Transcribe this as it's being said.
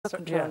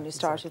control and you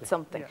started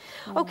something.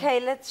 Yeah.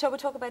 Okay, shall we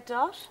talk about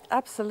Dot?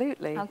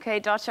 Absolutely. Okay,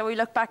 Dot, shall we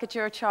look back at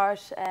your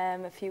chart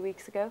a few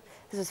weeks ago?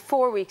 This was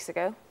 4 weeks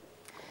ago.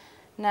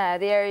 Now,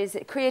 the areas,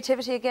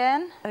 creativity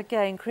again?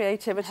 Again,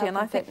 creativity, and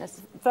I think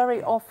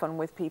very often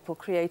with people,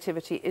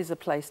 creativity is a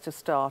place to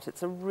start.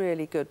 It's a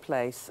really good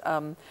place.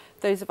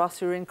 Those of us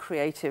who are in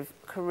creative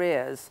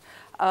careers,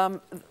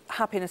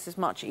 happiness is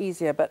much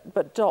easier,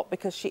 but Dot,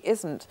 because she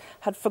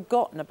had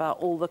forgotten about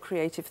all the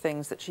creative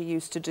things that she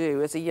used to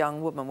do as a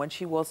young woman when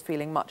she was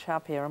feeling much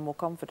happier and more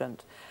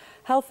confident.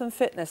 Health and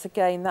fitness,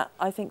 again,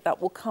 I think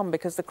that will come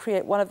because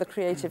one of the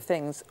creative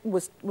things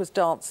was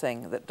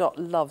dancing, that Dot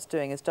loves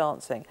doing is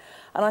dancing.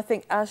 And I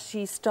think as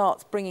she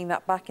starts bringing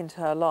that back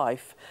into her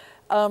life,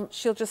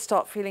 she'll just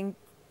start feeling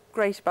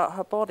great about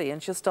her body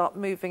and she'll start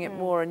moving it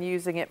more and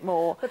using it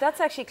more. But that's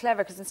actually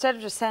clever because instead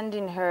of just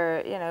sending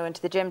her, you know,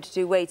 into the gym to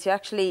do weights, you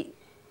actually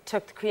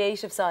took the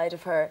creative side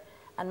of her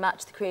and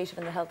matched the creative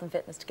and the health and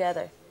fitness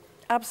together.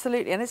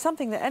 Absolutely, and it's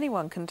something that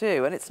anyone can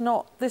do, and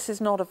this is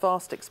not a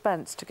vast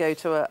expense to go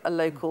to a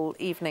local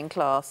evening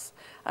class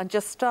and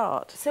just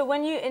start. So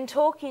in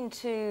talking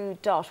to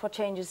Dot, what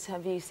changes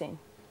have you seen?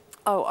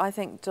 Oh, I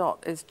think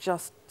Dot is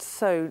just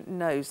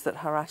knows that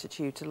her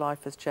attitude to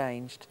life has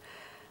changed.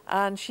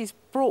 And she's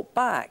brought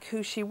back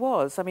who she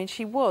was. I mean,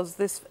 she was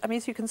this... I mean,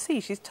 as you can see,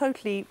 she's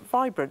totally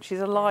vibrant. She's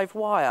a live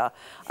wire.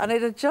 And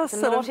it had just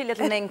sort of... naughty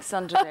little minx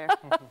under there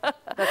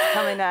that's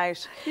coming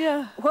out.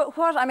 Yeah.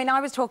 What... I mean, I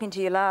was talking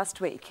to you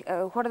last week.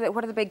 What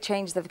are the big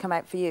changes that have come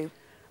out for you?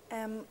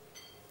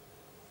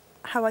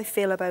 How I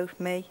feel about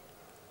me.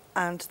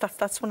 And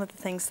that's one of the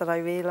things that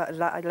I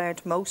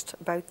learned most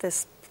about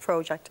this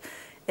project,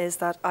 is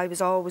that I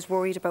was always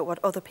worried about what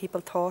other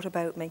people thought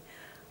about me.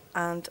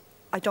 And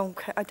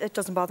it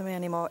doesn't bother me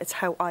anymore. It's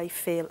how I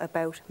feel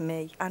about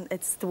me, and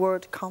it's the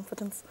word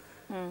confidence.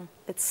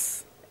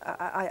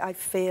 I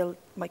feel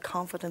my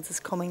confidence is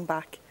coming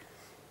back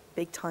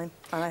big time,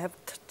 and I have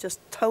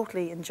just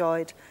totally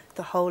enjoyed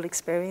the whole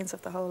experience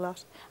of the whole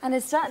lot. And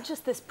is that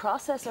just this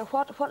process, or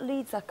what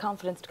leads that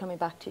confidence to coming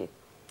back to you?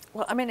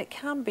 Well, I mean, it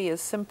can be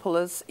as simple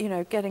as, you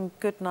know, getting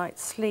good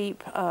night's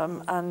sleep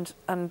and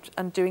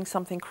doing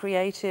something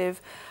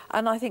creative,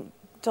 and I think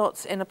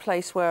Dot's in a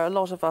place where a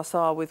lot of us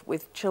are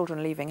with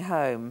children leaving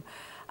home.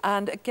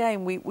 And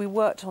again, we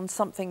worked on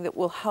something that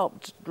will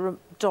help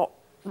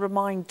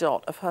remind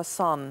Dot of her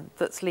son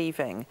that's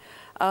leaving.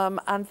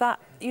 And that,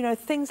 you know,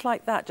 things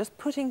like that, just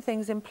putting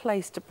things in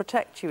place to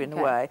protect you in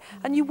a way.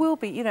 And you will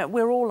be, you know,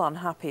 we're all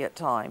unhappy at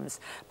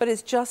times, but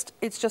it's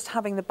just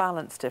having the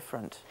balance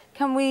different.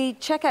 Can we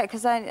check out,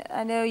 because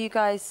I know you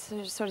guys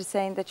are sort of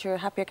saying that you're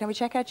happier, can we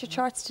check out your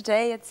charts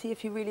today and see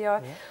if you really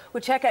are? Yeah.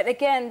 We'll check out,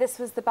 again, this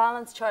was the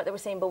balance chart that we're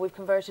seeing, but we've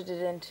converted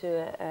it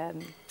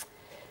into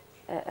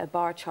a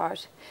bar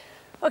chart.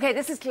 Okay,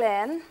 this is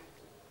Glenn.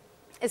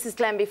 This is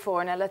Glenn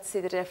before. Now let's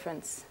see the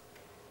difference.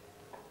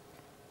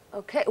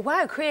 Okay,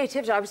 wow,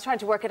 creativity. I was trying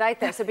to work it out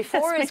there. So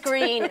before is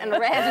green and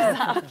red is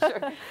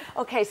after.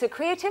 Okay, so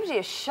creativity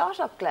is shot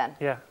up, Glenn.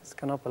 Yeah, it's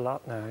gone up a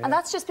lot now. Yeah. And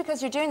that's just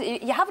because you're doing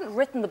it. You haven't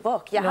written the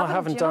book. No, I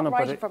haven't done it,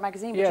 writing for a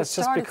magazine, yeah, but it's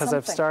just because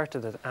I've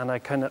started it and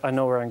I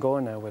know where I'm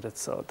going now with it.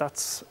 So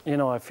that's, you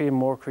know, I feel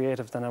more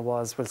creative than I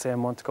was, we'll say, a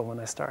month ago when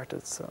I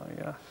started. So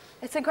yeah.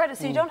 It's incredible.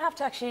 So you don't have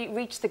to actually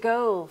reach the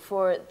goal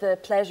for the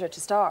pleasure to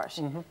start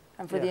and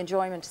for the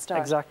enjoyment to start.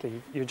 Exactly.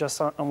 You're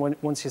just on, and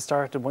once you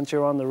started, once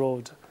you're on the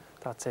road,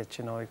 that's it,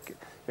 you know,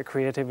 your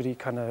creativity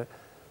kind of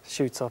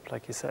shoots up,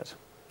 like you said.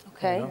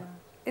 Okay. You know?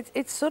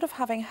 It's sort of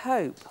having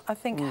hope. I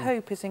think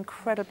hope is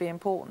incredibly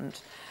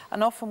important.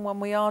 And often when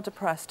we are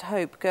depressed,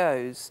 hope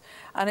goes.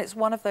 And it's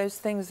one of those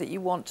things that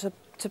you want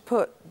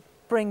to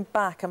bring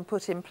back and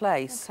put in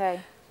place. Okay.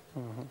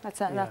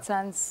 That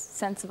sounds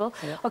sensible.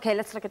 Yeah. Okay,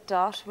 let's look at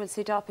Dot. We'll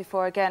see Dot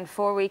before, again,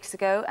 4 weeks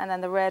ago, and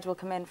then the red will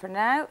come in for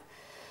now.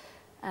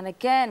 And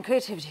again,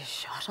 creativity is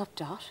shot up,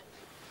 Dot.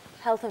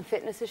 Health and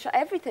fitness is shot,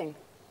 everything.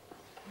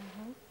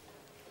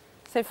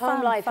 So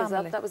home life is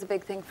up. That was a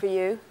big thing for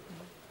you.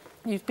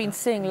 You've been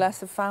seeing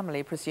less of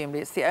family, presumably.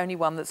 It's the only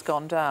one that's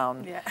gone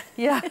down. Yeah.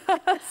 Yeah.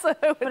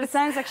 But it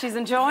sounds like she's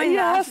enjoying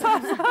that.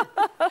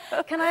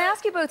 Can I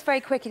ask you both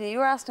very quickly? You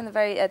were asked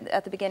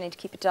at the beginning to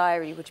keep a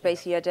diary, which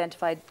basically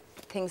identified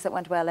things that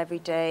went well every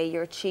day,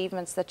 your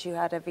achievements that you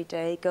had every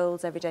day,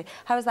 goals every day.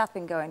 How has that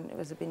been going?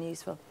 Has it been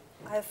useful?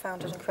 I have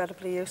found it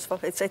incredibly useful.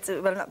 It's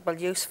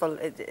useful.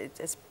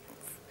 It's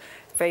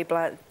very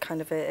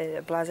kind of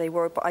a blasé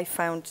word, but I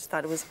found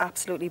that it was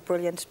absolutely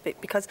brilliant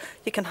because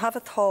you can have a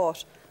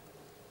thought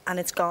and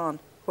it's gone.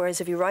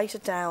 Whereas if you write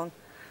it down,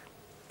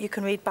 you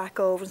can read back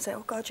over and say,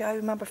 oh God, yeah, I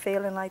remember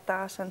feeling like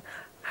that, and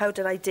how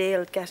did I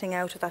deal getting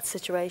out of that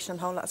situation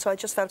and whole lot. So I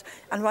just felt,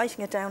 and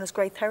writing it down is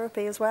great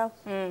therapy as well.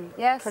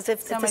 Yes, because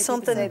if there's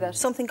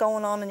something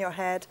going on in your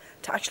head,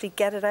 to actually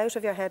get it out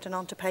of your head and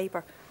onto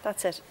paper,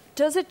 that's it.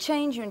 Does it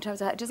change you in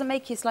terms of, does it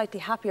make you slightly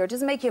happier?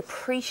 Does it make you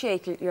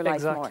appreciate your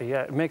life more? Exactly,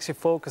 yeah. It makes you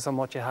focus on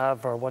what you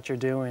have or what you're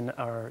doing,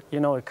 or, you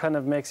know, it kind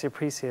of makes you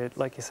appreciate,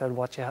 like you said,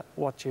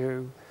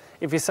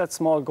 if you set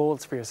small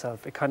goals for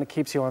yourself, it kind of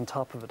keeps you on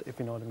top of it, if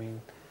you know what I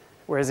mean.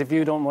 Whereas if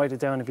you don't write it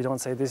down, if you don't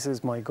say, this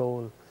is my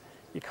goal,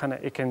 you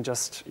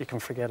can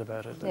forget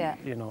about it. Yeah.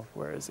 And, you know,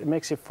 whereas it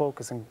makes you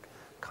focus and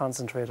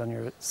concentrate on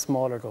your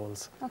smaller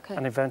goals. Okay.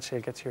 And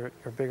eventually get to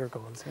your bigger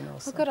goals, you know.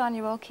 Well, good on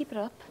you all. Keep it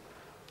up.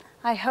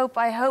 I hope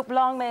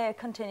long may it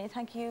continue.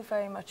 Thank you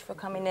very much for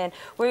coming in.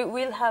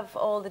 We'll have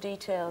all the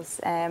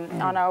details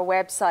on our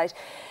website.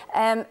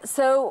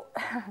 So,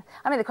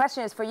 I mean, the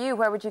question is for you,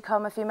 where would you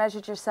come if you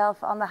measured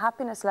yourself on the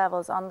happiness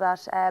levels on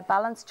that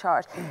balance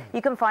chart?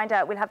 You can find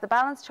out. We'll have the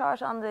balance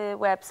chart on the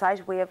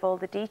website. We have all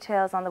the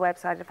details on the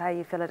website of how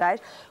you fill it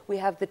out. We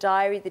have the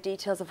diary, the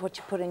details of what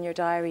you put in your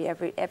diary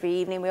every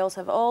evening. We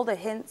also have all the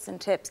hints and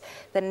tips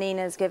that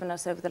Nina has given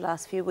us over the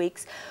last few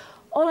weeks.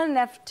 All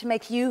enough to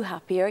make you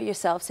happier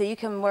yourself, so you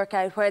can work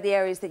out where the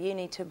areas that you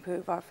need to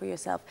improve are for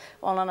yourself,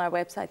 all on our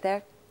website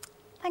there.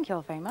 Thank you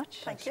all very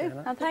much. Thank you.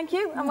 And thank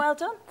you, and well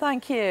done.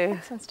 Thank you.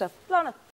 Excellent stuff. Lorna.